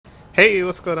Hey,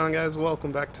 what's going on, guys?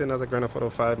 Welcome back to another Grand Theft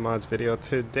Auto 5 mods video.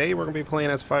 Today we're going to be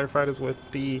playing as firefighters with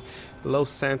the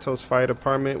Los Santos Fire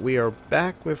Department. We are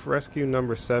back with rescue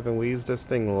number 7. We used this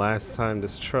thing last time.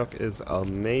 This truck is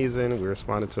amazing. We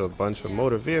responded to a bunch of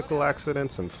motor vehicle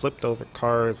accidents and flipped over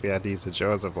cars. We had to use the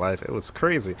jaws of life. It was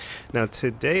crazy. Now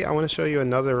today I want to show you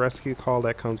another rescue call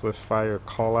that comes with fire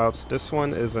callouts. This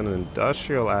one is an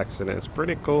industrial accident. It's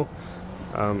pretty cool.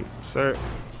 Sir,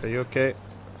 are you okay?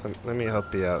 Let me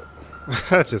help you out.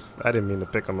 I didn't mean to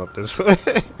pick him up this way.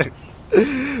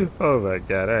 Oh my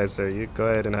god. Alright, sir, you go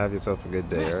ahead and have yourself a good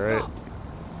day, alright?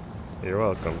 You're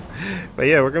welcome. But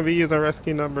yeah, we're going to be using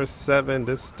rescue number 7.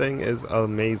 This thing is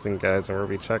amazing, guys, and we'll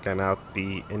be checking out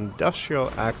the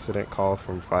industrial accident call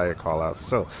from fire callouts.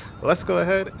 So let's go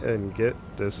ahead and get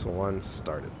this one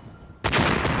started.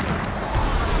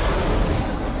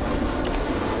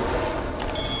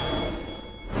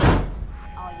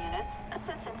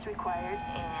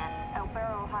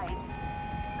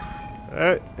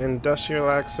 Alright, industrial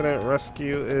accident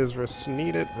rescue is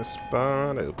needed.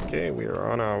 Respond. Okay, we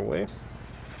are on our way.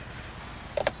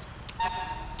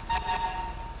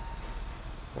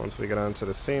 Once we get onto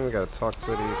the scene, we gotta talk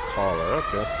to the caller.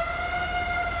 Okay.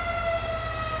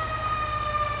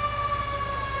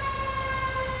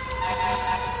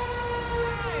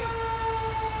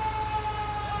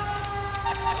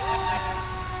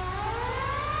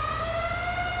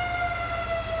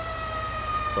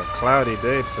 It's a cloudy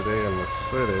day today in the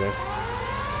city.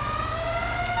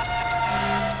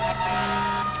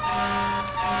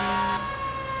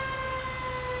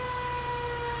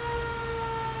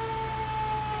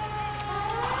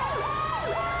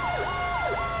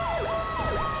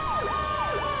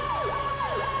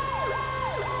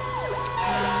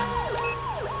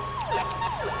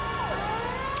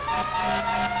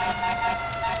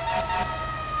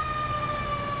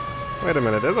 Wait a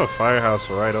minute, there's a firehouse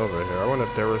right over here. I wonder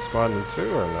if they're responding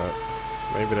too or not.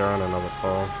 Maybe they're on another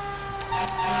call.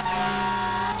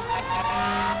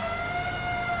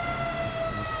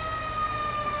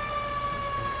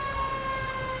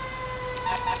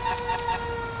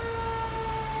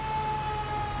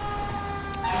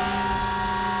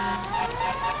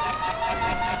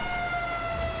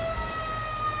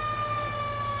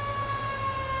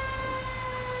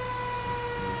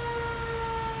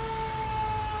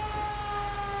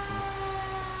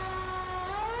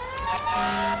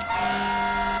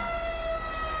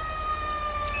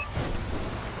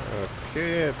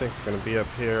 Okay, I think it's going to be up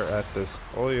here at this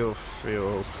oil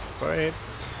field site.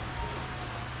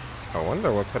 I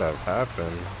wonder what could have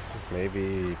happened.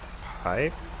 Maybe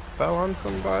pipe fell on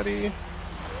somebody?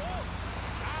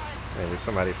 Maybe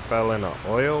somebody fell in an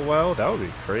oil well? That would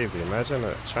be crazy. Imagine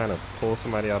trying to pull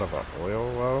somebody out of an oil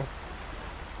well.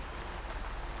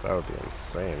 That would be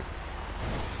insane.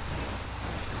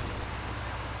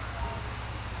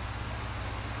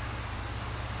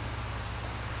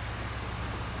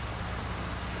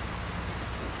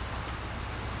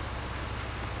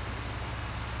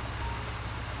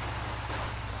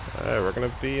 Alright, we're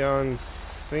gonna be on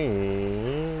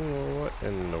scene. What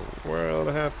in the world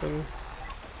happened?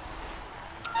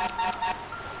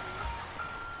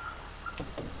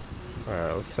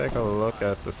 Alright, let's take a look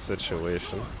at the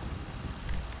situation.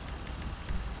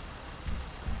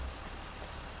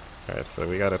 Alright, so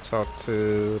we gotta talk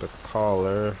to the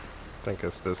caller. I think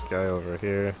it's this guy over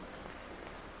here.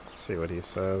 Let's see what he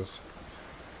says.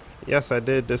 Yes, I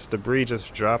did. This debris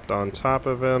just dropped on top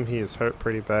of him. He is hurt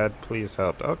pretty bad. Please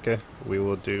help. Okay, we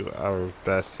will do our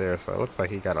best here. So it looks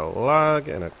like he got a log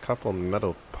and a couple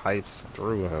metal pipes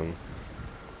through him.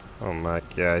 Oh my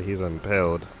god, he's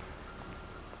impaled.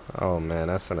 Oh man,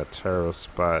 that's in a terrible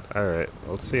spot. Alright,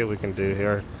 let's see what we can do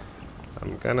here.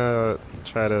 I'm gonna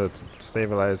try to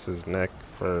stabilize his neck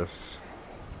first.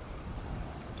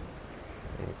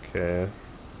 Okay.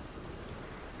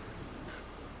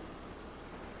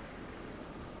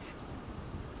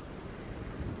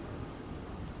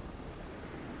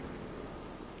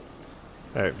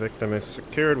 Alright, victim is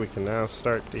secured. We can now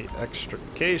start the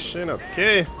extrication.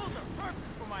 Okay.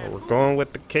 Well, we're going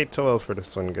with the K12 for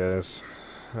this one, guys.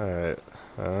 Alright.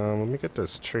 Let me get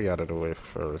this tree out of the way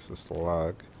first. This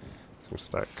log. So I'm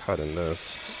start cutting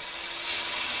this.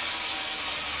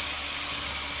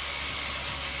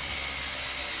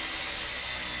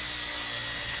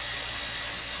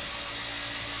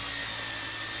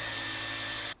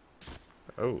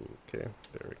 Oh, okay.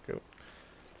 There we go.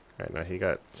 Alright, now he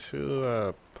got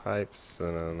 2 pipes,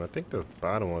 and I think the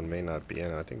bottom one may not be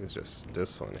in. I think it's just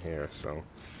this one here, so.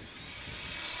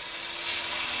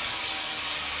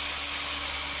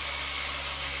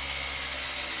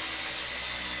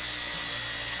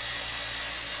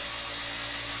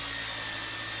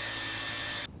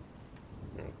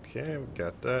 Okay, we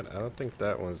got that. I don't think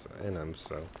that one's in him,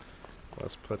 so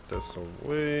let's put this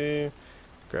away.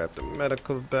 Grab the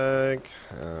medical bag.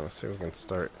 Let's see if we can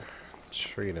start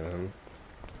treating him.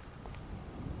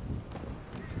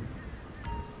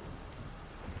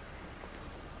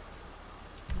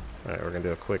 Alright, we're gonna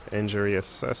do a quick injury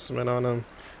assessment on him.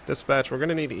 Dispatch, we're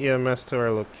gonna need EMS to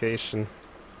our location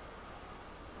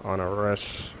on a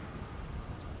rush.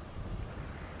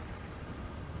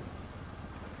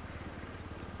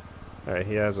 Alright,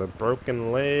 he has a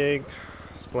broken leg,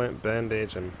 splint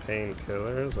bandage, and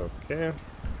painkillers. Okay.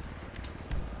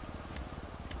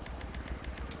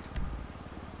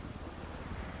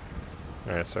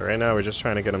 Alright, so right now we're just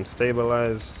trying to get him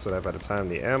stabilized so that by the time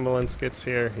the ambulance gets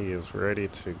here, he is ready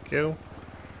to go.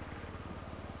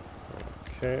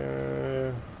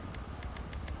 Okay.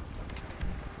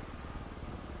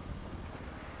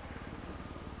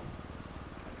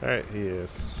 Alright, he is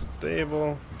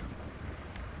stable.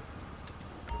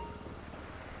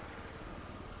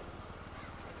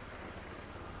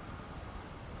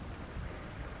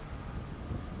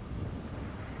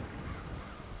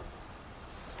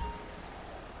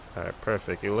 Alright,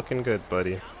 perfect. You're looking good,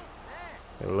 buddy.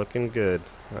 You're looking good.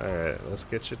 Alright, let's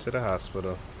get you to the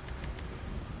hospital.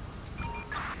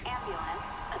 Ambulance.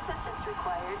 Assistance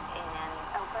required in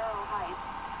El Barro Heights.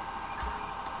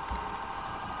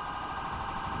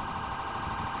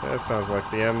 That sounds like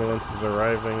the ambulance is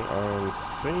arriving on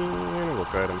scene. We'll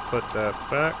go ahead and put that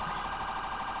back.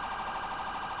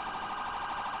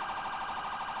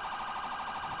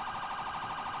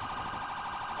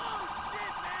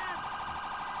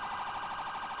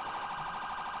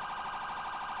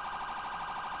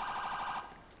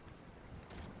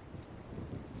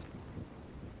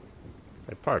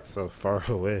 They parked so far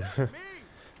away.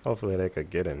 Hopefully they could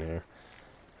get in here.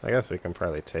 I guess we can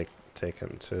probably take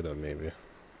him to them maybe.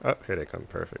 Oh, here they come.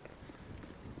 Perfect.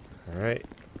 Alright.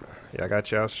 Yeah, I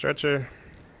got you out stretcher.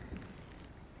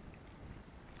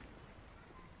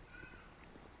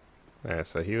 Alright,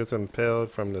 so he was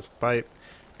impaled from this pipe.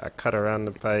 I cut around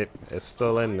the pipe. It's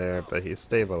still in there, but he's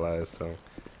stabilized. So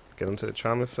get him to the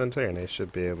trauma center and they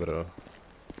should be able to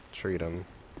treat him.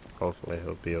 Hopefully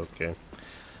he'll be okay.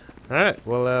 Alright,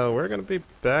 well, we're going to be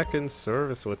back in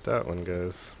service with that one,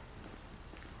 guys.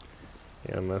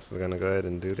 EMS is going to go ahead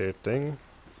and do their thing.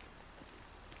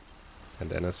 And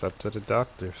then it's up to the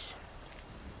doctors.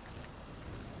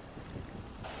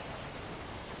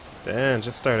 Damn,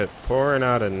 just started pouring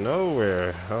out of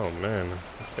nowhere. Oh, man.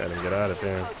 Let's gotta get out of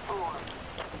there.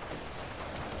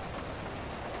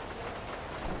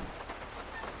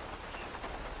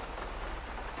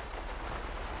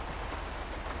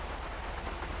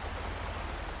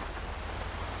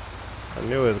 I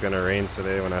knew it was gonna rain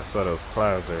today when I saw those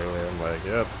clouds earlier. I'm like,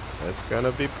 yep, it's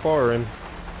gonna be pouring.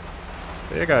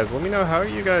 But yeah, guys, let me know, how are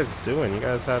you guys doing? You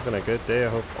guys having a good day? I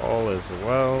hope all is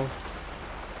well.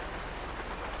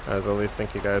 As always,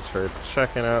 thank you guys for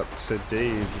checking out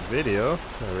today's video.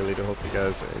 I really do hope you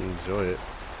guys enjoy it.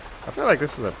 I feel like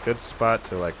this is a good spot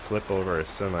to like flip over a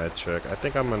semi truck. I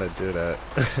think I'm gonna do that.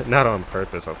 Not on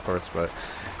purpose, of course, but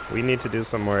we need to do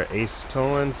some more ace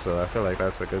towing, so I feel like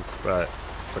that's a good spot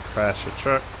to crash a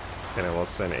truck, and then we'll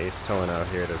send ace towing out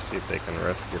here to see if they can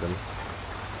rescue them.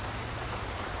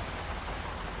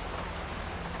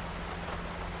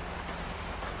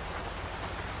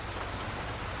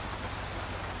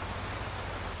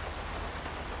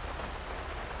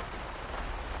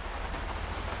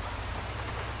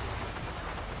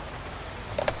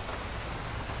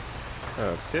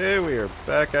 Okay, we are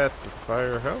back at the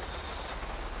firehouse.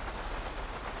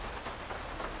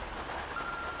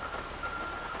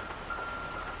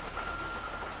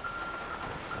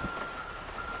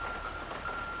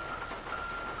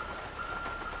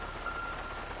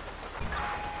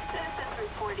 Citizens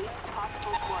reporting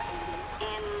possible 480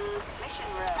 in Mission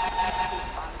Road.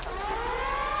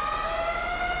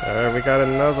 Alright, we got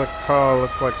another call.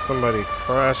 Looks like somebody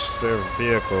crashed their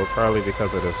vehicle, probably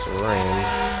because of this rain.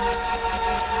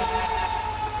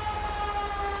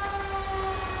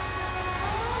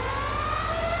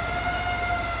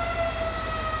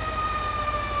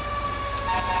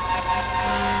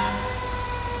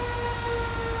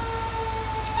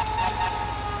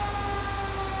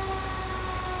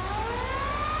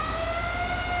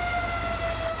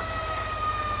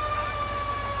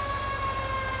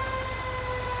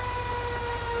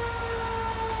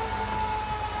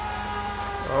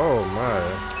 Oh my.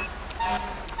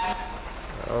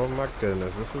 Oh my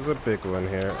goodness, this is a big one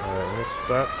here. Alright, let's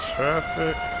stop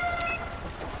traffic.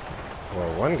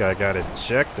 Well, one guy got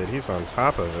ejected. He's on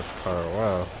top of his car.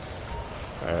 Wow.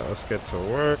 Alright, let's get to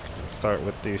work. Start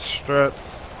with these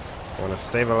struts. I want to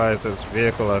stabilize this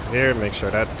vehicle up here, make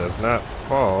sure that does not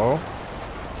fall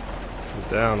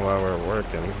down while we're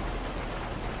working.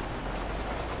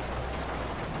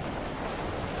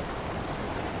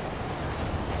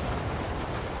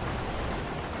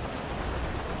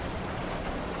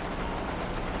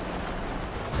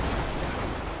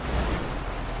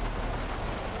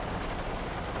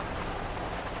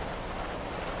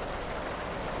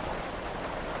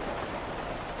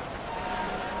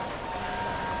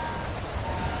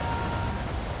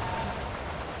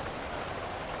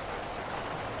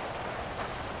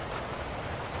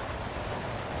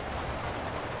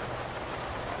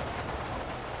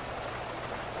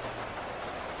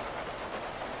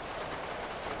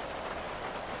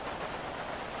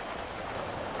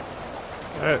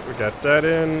 Alright, we got that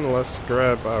in. Let's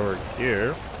grab our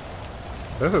gear.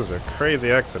 This is a crazy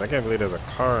exit. I can't believe there's a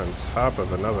car on top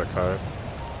of another car.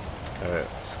 Alright,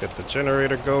 let's get the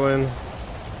generator going.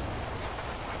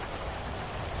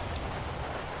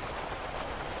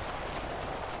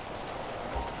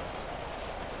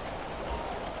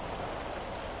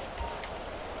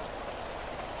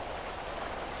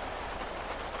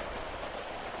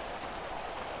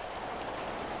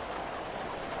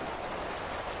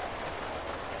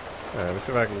 Alright, let's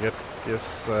see if I can get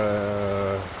this,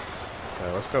 alright,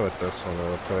 let's go with this one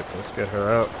real quick. Let's get her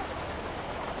out.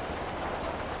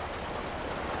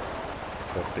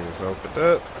 Get these opened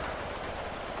up.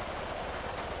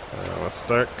 Let's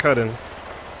start cutting.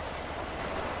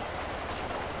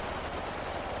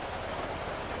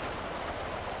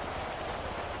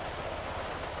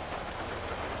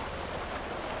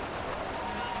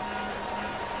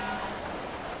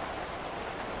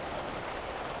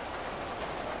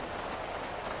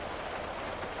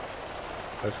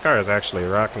 This car is actually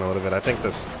rocking a little bit. I think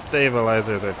the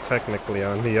stabilizers are technically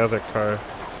on the other car.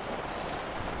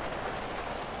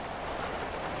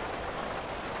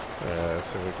 Let's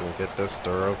see if we can get this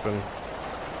door open.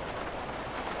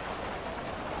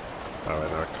 Oh,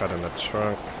 and I'll cut in the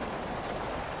trunk.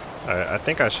 I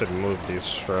think I should move these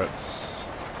struts.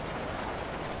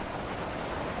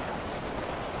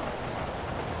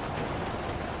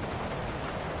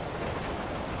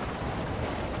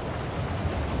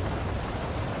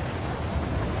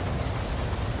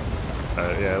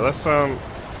 Yeah, let's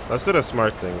do the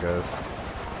smart thing, guys.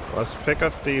 Let's pick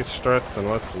up these struts and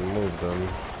let's move them.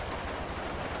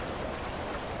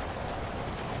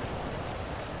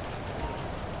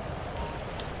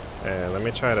 And let me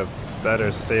try to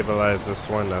better stabilize this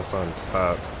one that's on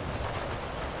top.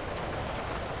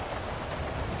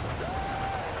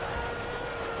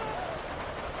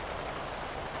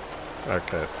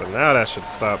 Okay, so now that should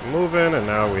stop moving, and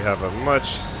now we have a much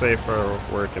safer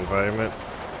work environment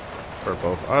for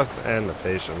both us and the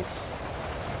patients.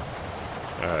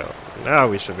 Alright, now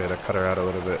we should be able to cut her out a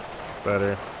little bit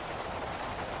better.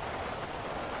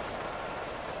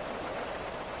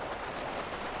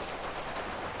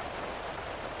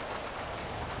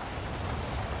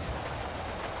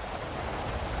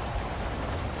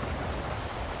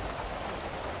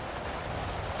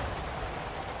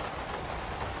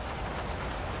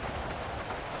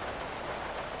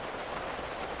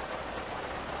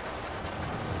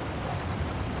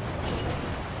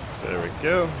 There we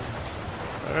go.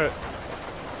 Alright.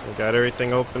 We got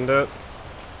everything opened up.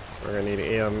 We're gonna need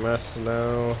EMS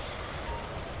now.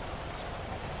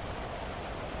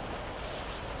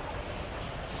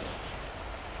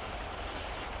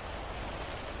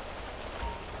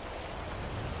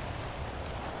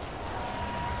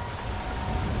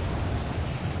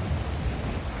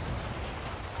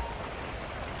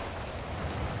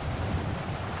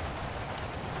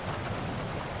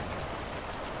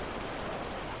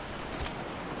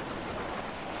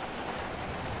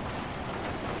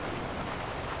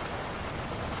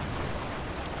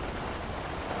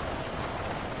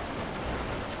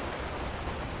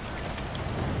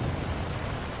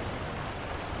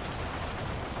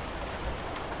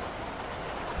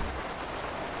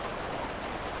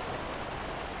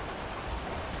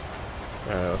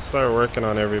 Alright, let's start working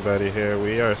on everybody here.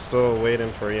 We are still waiting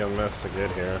for EMS to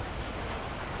get here.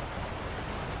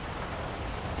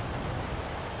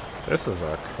 This is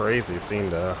a crazy scene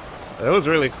though. It was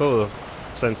really cool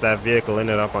since that vehicle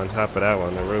ended up on top of that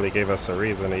one. It really gave us a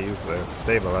reason to use the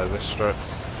stabilizer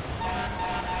struts.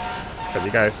 Because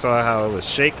you guys saw how it was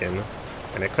shaking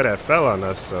and it could have fell on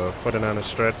us, so putting on the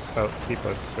struts helped keep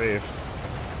us safe.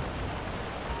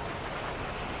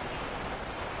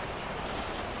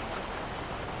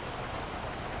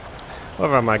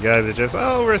 Love how my guys are just,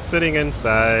 oh, we're sitting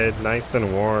inside, nice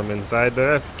and warm inside the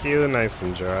rescue, nice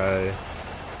and dry.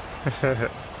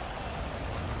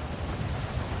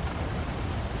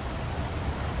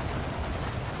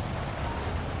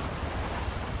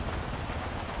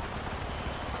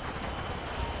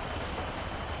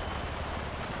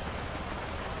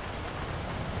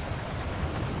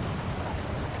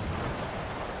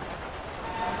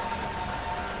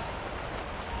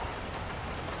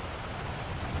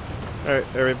 Alright,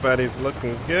 everybody's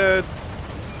looking good.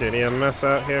 Let's get EMS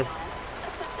out here.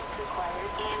 Assistance required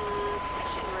in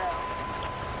Mission Row.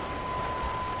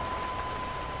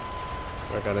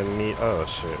 I gotta need. Oh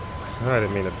shit. I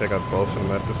didn't mean to pick up both of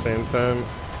them at the same time.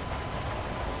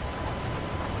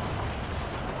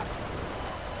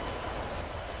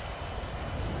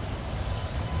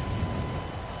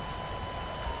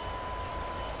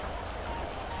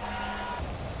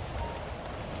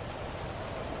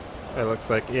 It looks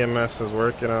like EMS is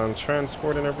working on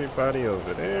transporting everybody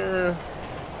over there.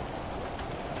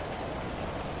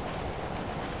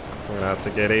 We're gonna have to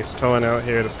get Ace Towing out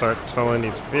here to start towing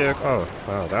these vehicles. Oh,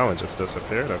 wow, that one just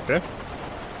disappeared. Okay.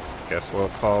 Guess we'll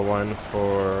call one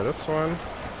for this one.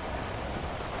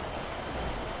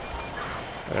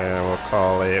 And we'll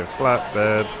call a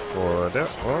flatbed for that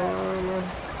one.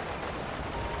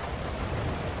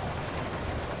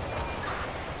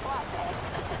 Flatbed.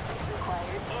 Assistance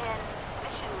required in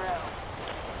Mission Row.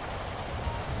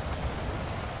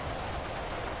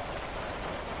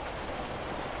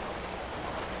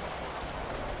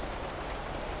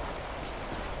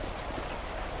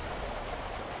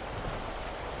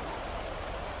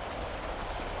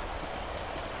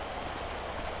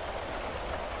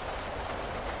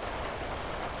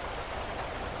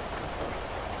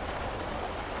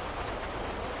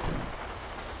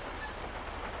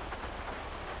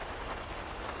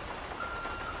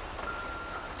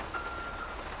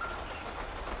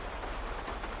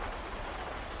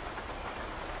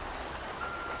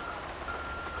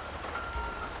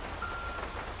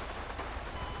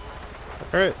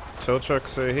 Alright, tow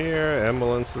trucks are here,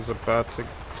 ambulance is about to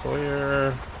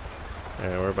clear,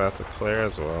 and we're about to clear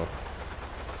as well.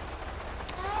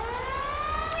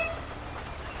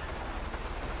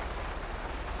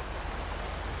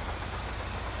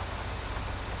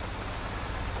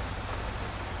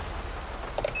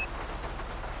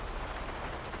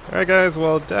 Alright guys,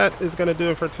 well that is going to do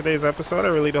it for today's episode. I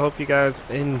really do hope you guys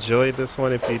enjoyed this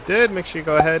one. If you did, make sure you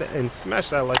go ahead and smash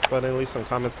that like button, leave some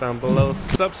comments down below,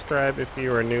 subscribe if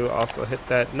you are new, also hit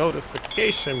that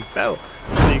notification bell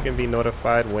so you can be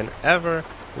notified whenever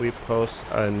we post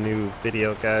a new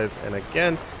video, guys. And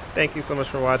again, thank you so much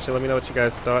for watching. Let me know what you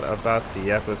guys thought about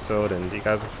the episode, and do you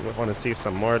guys want to see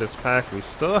some more of this pack? We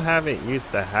still haven't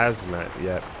used the hazmat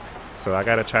yet, so I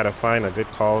got to try to find a good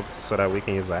call so that we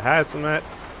can use the hazmat.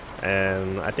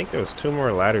 And I think there was 2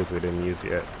 more ladders we didn't use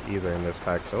yet either in this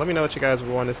pack. So let me know what you guys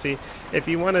would want to see. If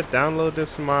you want to download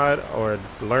this mod or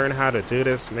learn how to do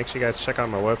this, make sure you guys check out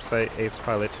my website,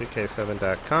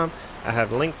 acepilot2k7.com. I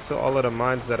have links to all of the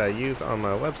mods that I use on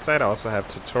my website. I also have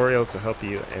tutorials to help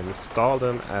you install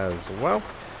them as well.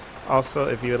 Also,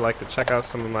 if you would like to check out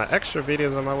some of my extra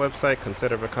videos on my website,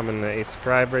 consider becoming a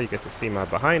subscriber. You get to see my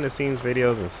behind the scenes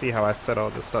videos and see how I set all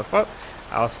this stuff up.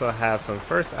 I also have some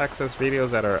first access videos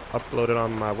that are uploaded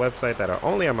on my website that are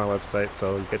only on my website,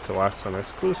 so you get to watch some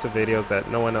exclusive videos that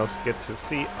no one else gets to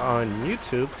see on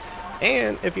YouTube.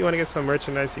 And if you want to get some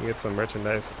merchandise, you can get some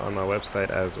merchandise on my website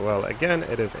as well. Again,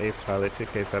 it is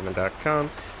acepilot2k7.com.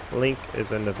 Link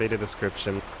is in the video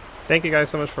description. Thank you guys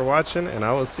so much for watching, and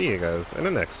I will see you guys in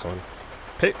the next one.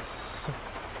 Peace.